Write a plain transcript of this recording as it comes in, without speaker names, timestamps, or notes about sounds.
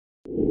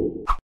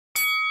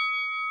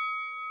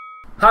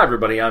Hi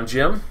everybody, I'm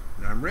Jim.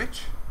 And I'm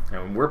Rich.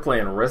 And we're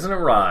playing Resident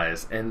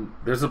Rise. And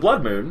there's a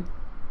blood moon,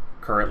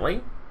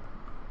 currently.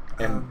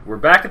 And we're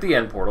back at the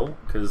end portal,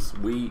 because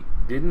we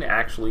didn't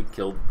actually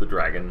kill the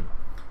dragon,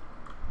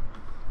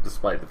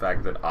 despite the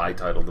fact that I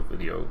titled the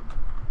video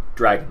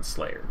Dragon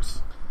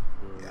Slayers.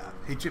 Yeah.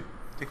 Hey Jim,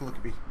 take a look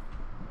at me.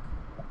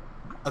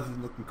 Other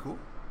than looking cool?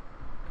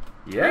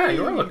 Yeah, hey.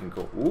 You are looking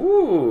cool.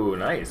 Ooh,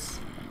 nice.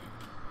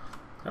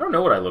 I don't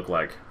know what I look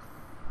like.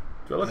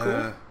 Do I look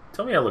cool?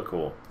 Tell me I look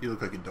cool. You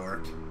look like a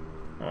dork.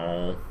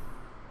 Oh. You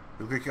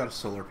look like you got a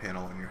solar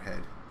panel on your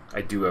head.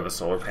 I do have a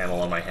solar panel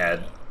on my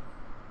head.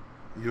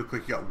 You look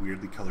like you got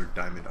weirdly colored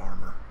diamond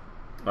armor.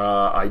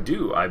 I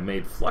do. I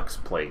made flux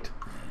plate.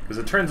 Because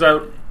it turns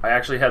out I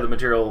actually had the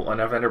material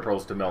enough ender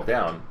pearls to melt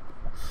down.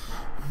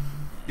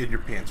 And your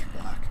pants are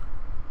black.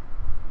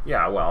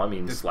 Yeah, well, I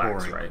mean, it's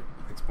slacks, boring. right?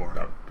 It's boring.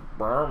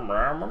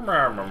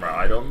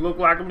 I don't look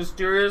like a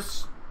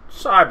mysterious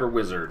cyber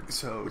wizard.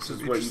 So, which some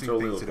is what you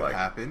totally things look that like.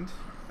 have happened.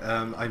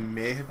 I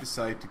may have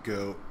decided to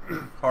go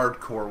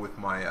hardcore with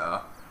my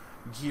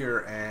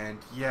gear, and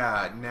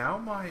yeah, now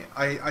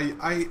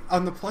I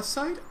on the plus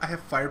side, I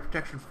have fire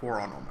protection 4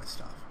 on all my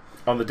stuff.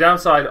 On the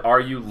downside, are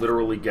you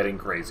literally getting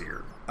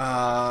crazier?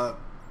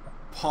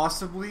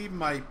 Possibly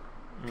my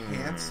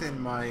pants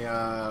and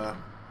my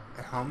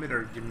helmet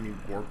are giving me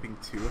warping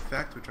 2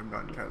 effect, which I'm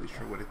not entirely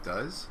sure what it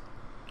does.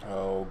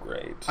 Oh,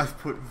 great. I've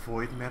put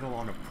void metal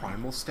on a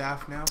primal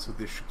staff now, so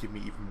this should give me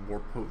even more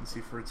potency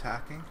for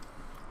attacking.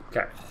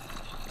 Okay,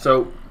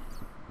 so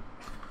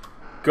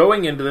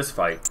going into this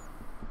fight,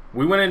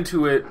 we went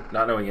into it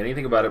not knowing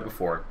anything about it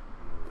before.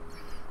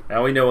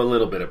 Now we know a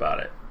little bit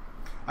about it.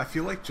 I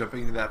feel like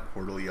jumping into that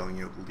portal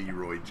yelling out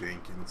Leroy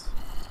Jenkins.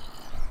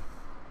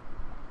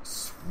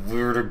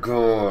 Swear to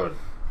God.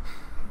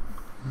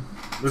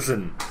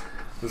 Listen.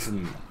 If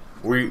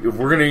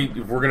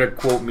we're gonna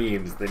quote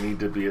memes, they need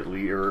to be at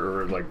least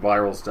or like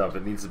viral stuff.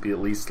 It needs to be at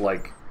least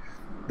like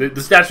the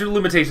statute of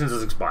limitations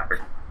is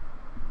expired.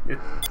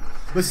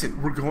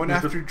 Listen, we're going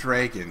after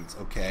dragons,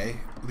 okay?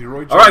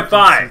 Leroy Jenkins. All right,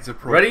 fine. Is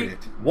appropriate.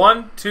 Ready?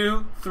 1,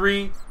 2,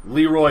 3.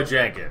 Leroy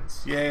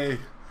Jenkins. Yay!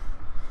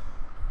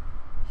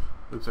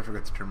 Oops, I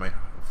forgot to turn my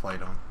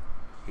flight on.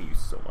 I hate you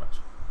so much.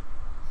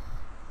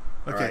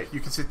 Okay, right. You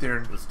can sit there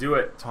and let's do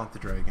it. Taunt the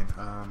dragon.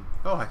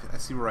 Oh, I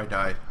see where I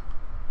died.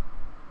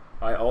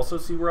 I also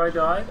see where I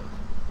died.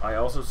 I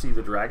also see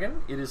the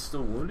dragon. It is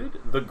still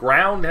wounded. The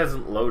ground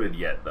hasn't loaded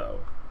yet,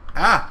 though.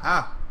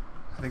 Ah!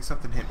 I think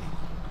something hit me.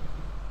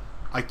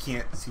 I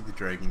can't see the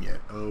dragon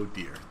yet. Oh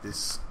dear,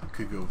 this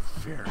could go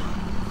very.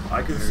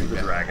 I can see the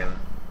dragon.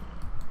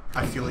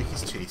 I feel like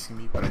he's chasing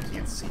me, but I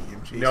can't see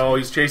him chasing me. No,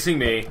 he's chasing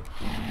me.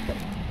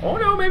 Oh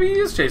no, maybe he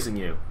is chasing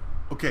you.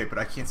 Okay, but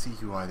I can't see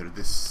you either.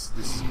 This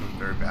is going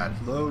very bad.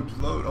 Load.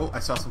 Oh, I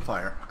saw some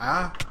fire.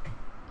 Ah!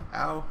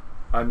 Ow.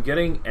 I'm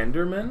getting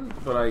Enderman,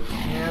 but I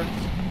can't.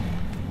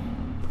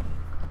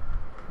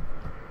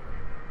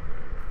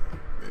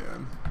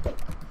 Man.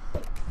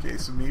 Okay,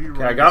 so maybe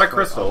I got a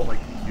crystal. My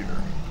computer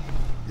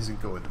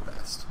isn't going the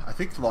best. I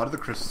think a lot of the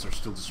crystals are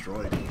still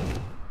destroyed.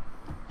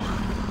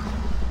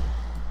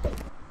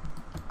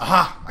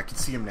 Aha! I can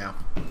see him now.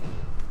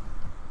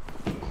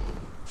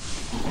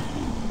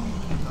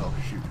 Oh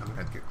shoot! I'm gonna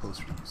have to get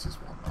closer to use this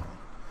one.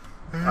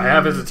 I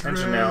have his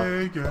attention now.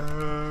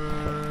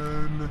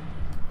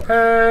 Hey,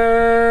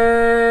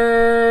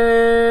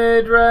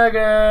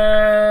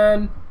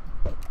 dragon!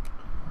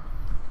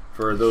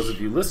 For those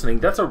of you listening,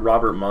 that's a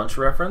Robert Munch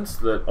reference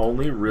that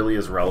only really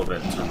is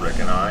relevant to Rick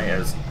and I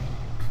as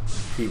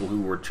people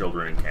who were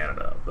children in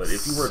Canada. But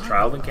if you were a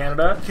child in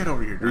Canada, get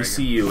over here, dragon. We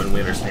see you and we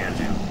understand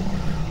you.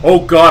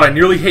 Oh God, I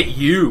nearly hit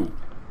you!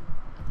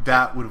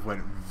 That would have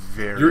went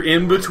very. You're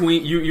in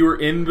between. You were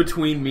in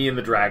between me and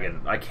the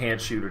dragon. I can't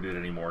shoot at it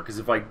anymore because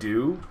if I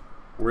do,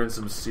 we're in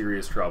some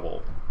serious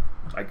trouble.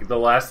 The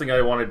last thing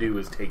I want to do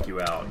is take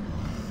you out.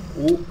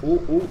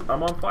 Ooh!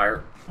 I'm on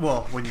fire.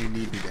 Well, when you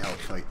need me to help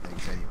fight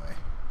things, anyway.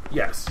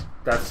 Yes,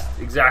 that's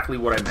exactly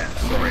what I meant.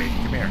 Sorry.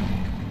 Come here.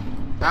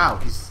 Ow!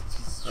 He's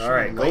all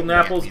right. Golden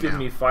apples give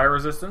me fire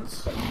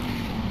resistance.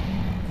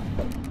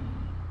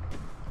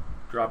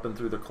 Dropping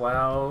through the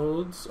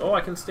clouds. Oh, I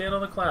can stand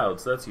on the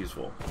clouds. That's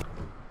useful.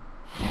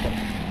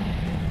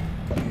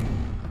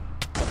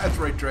 That's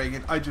right,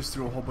 dragon. I just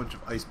threw a whole bunch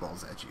of ice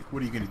balls at you.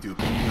 What are you going to do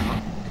about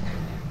it?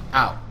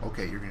 Ow.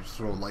 Okay, you're going to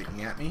throw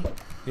lightning at me?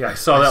 Yeah, I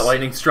saw that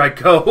lightning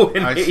strike go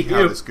and I hit see you.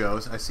 how this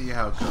goes. I see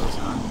how it goes,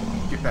 huh?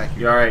 Get back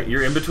here. Alright,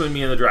 you're in between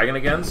me and the dragon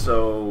again,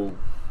 so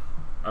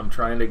I'm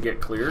trying to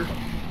get clear.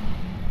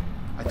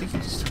 I think you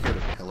just took out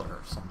a pillar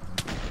or something.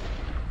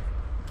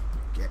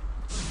 Get.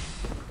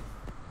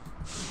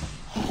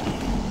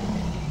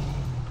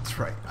 That's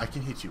right. I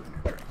can hit you,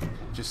 Ender Dragon.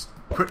 Just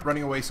quit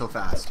running away so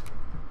fast.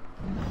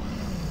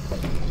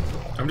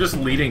 I'm just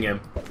leading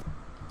him.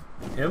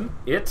 Him?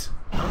 It?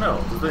 I don't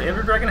know. Does the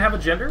Ender Dragon have a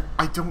gender?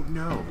 I don't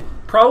know.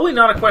 Probably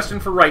not a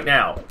question for right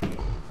now.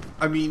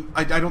 I mean,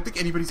 I don't think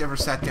anybody's ever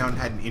sat down and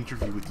had an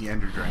interview with the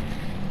Ender Dragon.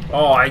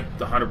 Oh, I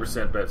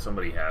 100% bet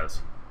somebody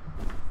has.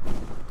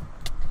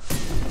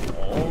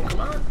 Oh, come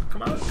on,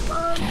 come on, come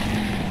on.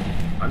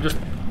 I'm just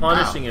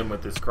punishing him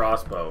with this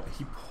crossbow.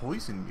 He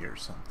poisoned me or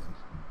something.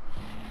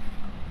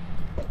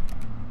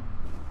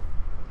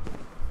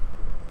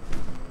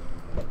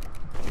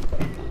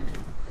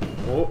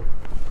 Oh,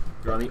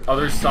 you're on the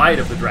other side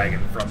of the dragon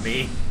from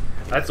me.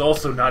 That's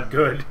also not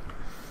good.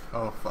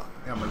 Oh fuck!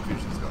 Yeah, my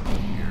vision's going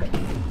weird.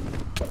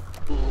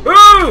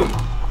 Boom!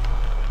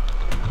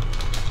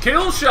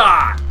 Kill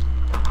shot!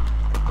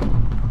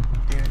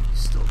 And you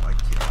stole my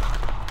kill.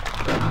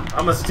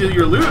 I'm gonna steal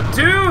your loot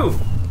too!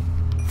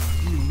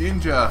 You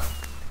ninja!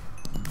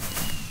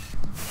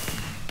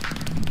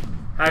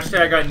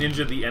 Hashtag I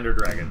ninja the Ender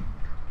Dragon.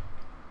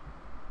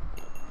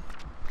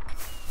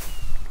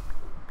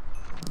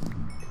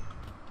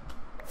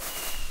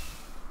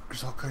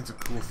 There's all kinds of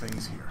cool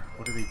things here.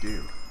 What do they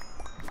do?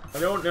 I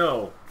don't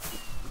know.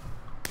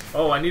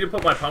 Oh, I need to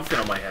put my pumpkin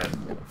on my head.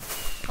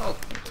 Oh,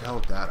 to hell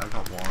with that. I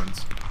got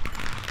wands.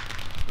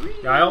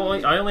 Yeah, I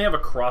only have a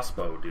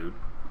crossbow, dude.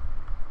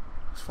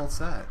 Whose fault's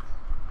that?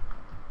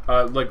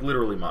 Like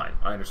literally mine.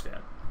 I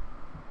understand.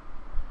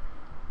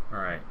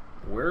 Alright.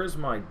 Where is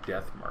my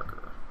death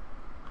marker?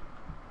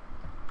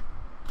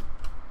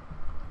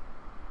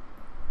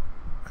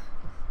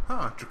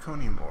 Huh,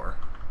 draconium ore.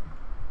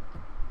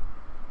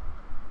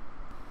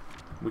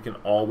 We can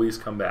always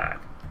come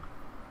back.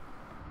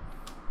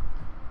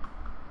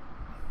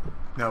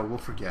 No, we'll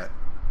forget.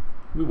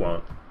 We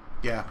won't.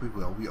 Yeah, we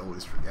will. We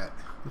always forget.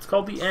 It's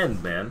called the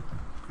end, man.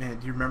 Man,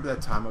 do you remember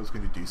that time I was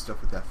going to do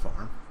stuff with that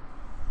farm?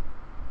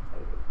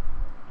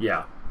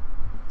 Yeah.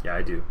 Yeah,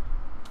 I do.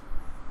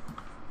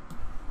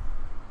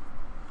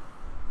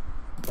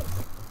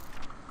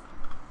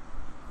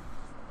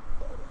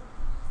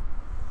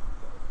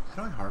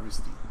 How do I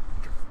harvest the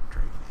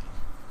dragon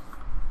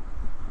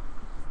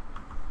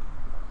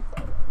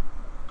egg?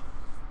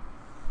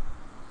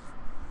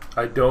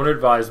 I don't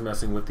advise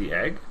messing with the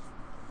egg.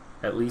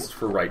 At least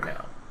for right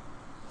now.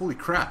 Holy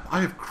crap,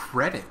 I have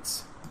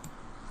credits.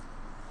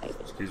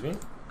 Excuse me?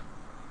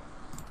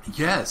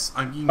 Yes,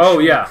 I'm being Oh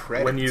yeah.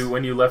 credits. When you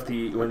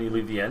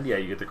leave the end, yeah,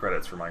 you get the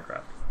credits for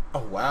Minecraft.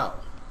 Oh wow.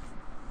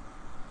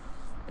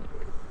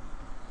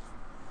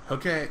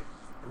 Okay,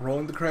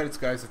 rolling the credits,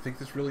 guys. I think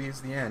this really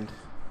is the end.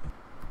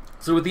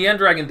 So with the end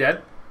dragon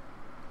dead,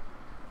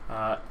 the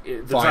time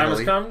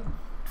has Finally. come,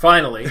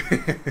 finally,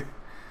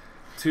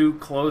 to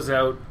close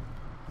out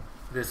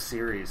this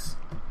series.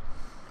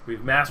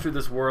 We've mastered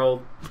this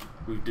world,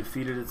 we've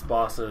defeated its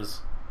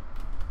bosses,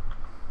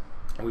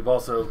 and we've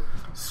also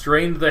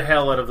strained the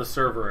hell out of the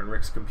server in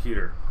Rick's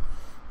computer.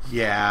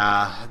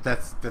 Yeah,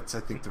 that's I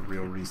think the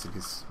real reason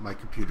is my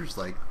computer's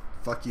like,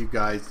 fuck you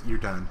guys, you're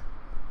done.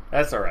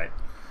 That's alright.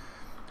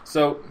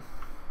 So,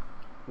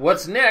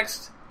 what's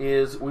next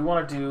is we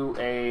want to do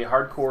a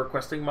hardcore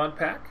questing mod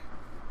pack.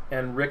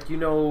 And Rick, you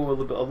know a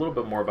little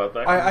bit more about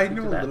that. I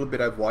know a little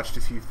bit. I've watched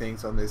a few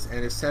things on this,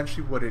 and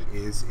essentially what it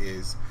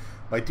is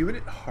by doing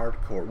it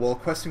hardcore. Well, a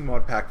questing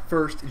mod pack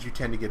first is you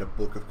tend to get a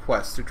book of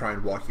quests to try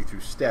and walk you through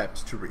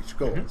steps to reach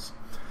goals.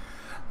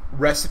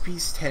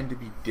 Recipes tend to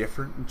be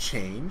different and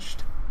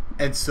changed,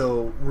 and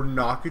so we're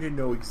not going to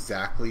know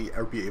exactly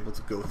or be able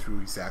to go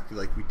through exactly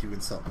like we do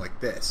in something like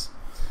this.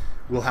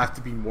 We'll have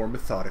to be more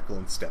methodical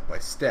and step by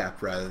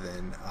step rather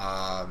than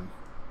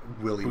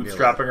willy-nilly.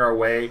 Bootstrapping our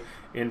way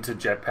into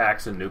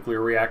jetpacks and nuclear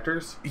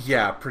reactors?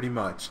 Yeah, pretty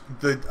much.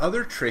 The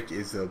other trick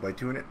is, though, by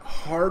doing it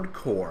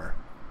hardcore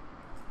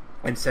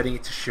and setting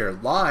it to share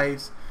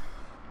lives,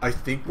 I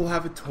think we'll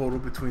have a total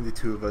between the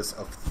two of us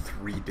of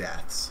 3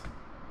 deaths.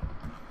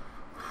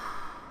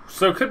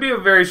 So it could be a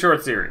very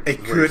short series.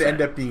 It could end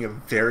up being a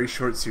very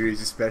short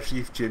series, especially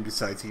if Jim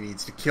decides he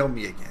needs to kill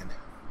me again.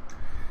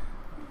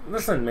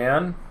 Listen,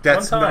 man.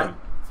 That's one time. not...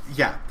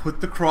 Yeah,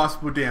 put the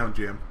crossbow down,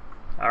 Jim.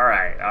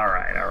 Alright.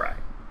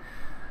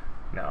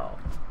 No.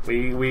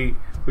 We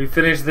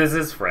finished this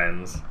as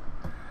friends.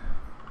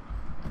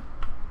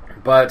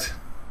 But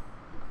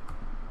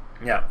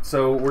yeah,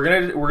 so we're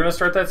gonna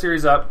start that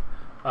series up.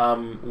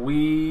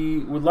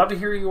 We would love to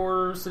hear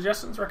your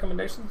suggestions,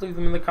 recommendations. Leave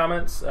them in the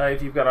comments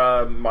if you've got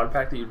a mod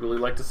pack that you'd really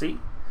like to see.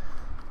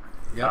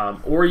 Yeah.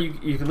 Or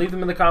you can leave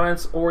them in the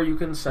comments, or you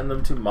can send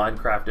them to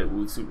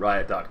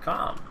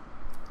minecraft@wootsuitriot.com.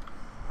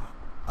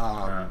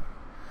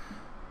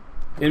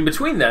 In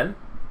between then,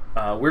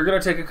 we're going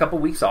to take a couple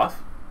weeks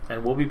off,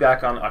 and we'll be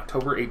back on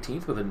October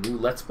 18th with a new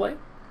Let's Play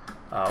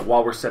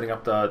while we're setting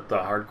up the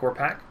hardcore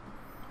pack.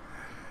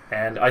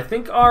 And I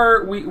think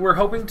we're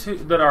hoping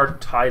that our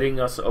tiding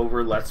us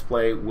over Let's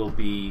Play will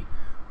be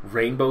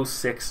Rainbow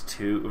Six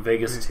 2,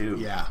 Vegas 2.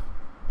 Yeah.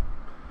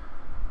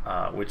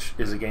 Which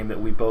is a game that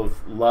we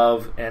both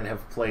love and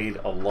have played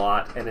a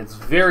lot, and it's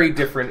very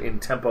different in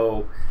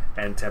tempo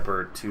and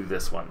temper to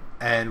this one.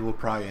 And will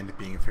probably end up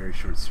being a very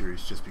short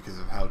series just because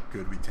of how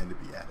good we tend to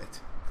be at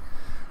it.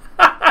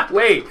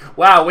 Wait,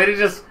 wow, way to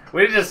just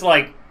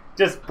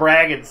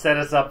brag and set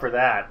us up for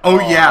that. Oh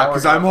yeah,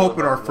 because I'm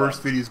hoping our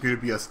first video is going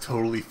to be us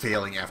totally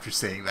failing after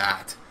saying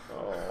that.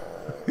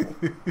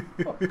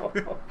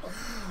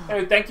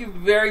 Anyway, thank you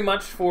very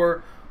much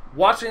for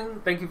watching.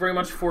 Thank you very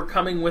much for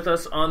coming with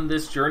us on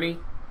this journey.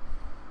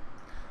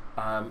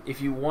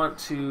 If you want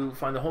to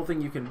find the whole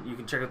thing, you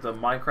can check out the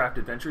Minecraft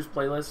Adventures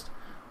playlist,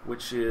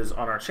 which is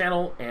on our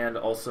channel and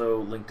also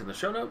linked in the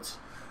show notes.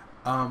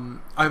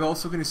 I'm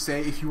also going to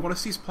say, if you want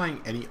to see us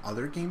playing any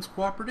other games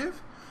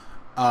cooperative,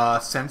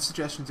 send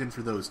suggestions in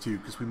for those too,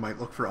 because we might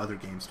look for other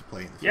games to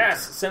play in the future.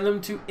 Yes, send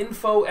them to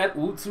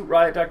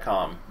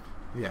info@wootsuitriot.com.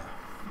 Yeah.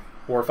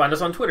 Or find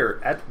us on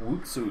Twitter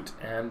 @wootsuit,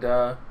 and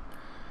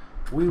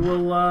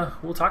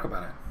we'll talk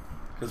about it.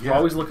 Because we're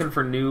always looking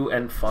for new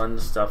and fun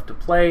stuff to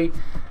play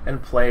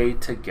and play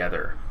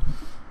together.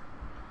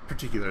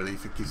 Particularly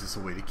if it gives us a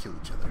way to kill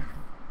each other.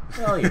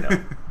 Well, you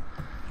know.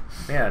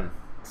 Man,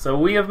 so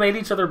we have made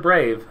each other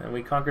brave, and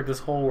we conquered this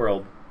whole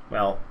world.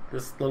 Well,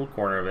 this little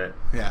corner of it.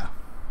 Yeah.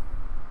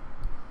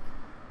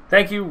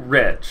 Thank you,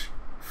 Rich,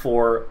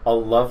 for a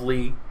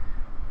lovely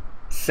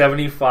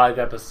 75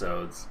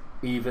 episodes,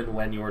 even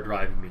when you were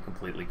driving me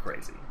completely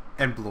crazy.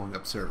 And blowing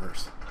up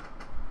servers.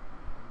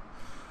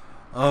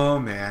 Oh,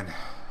 man.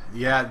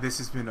 Yeah, this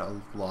has been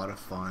a lot of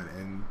fun,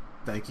 and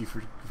thank you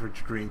for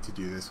agreeing to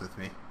do this with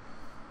me.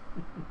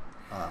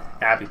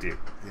 Happy to.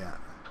 Yeah.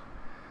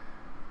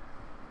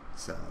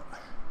 So,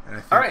 and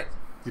I think all right.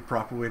 The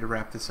proper way to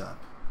wrap this up.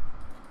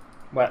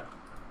 What?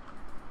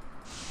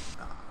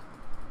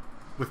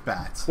 With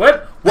bats.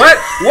 What? What?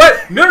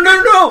 What? No,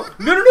 no, no,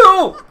 no, no,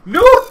 no,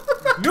 no,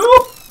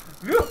 no,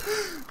 no.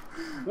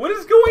 What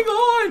is going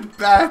on?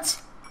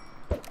 Bats.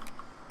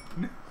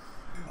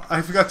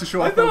 I forgot to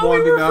show off my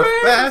wand enough.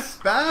 Bats,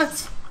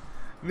 bats.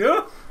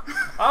 No,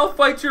 I'll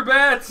fight your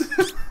bats.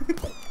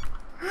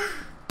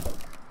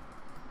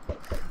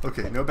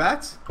 Okay, no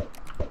bats.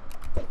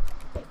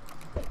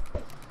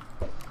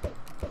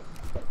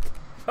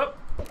 Oh.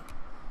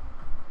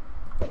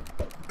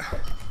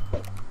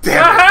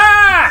 Damn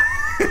Aha!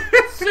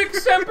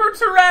 Six Semper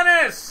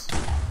Tyrannis!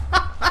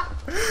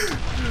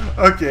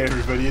 Okay,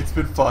 everybody, it's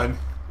been fun.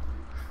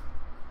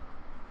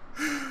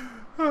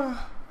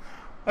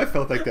 I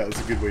felt like that was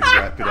a good way to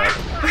wrap it up.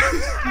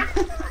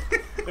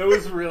 It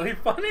was really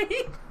funny.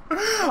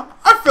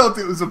 I felt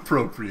it was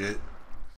appropriate.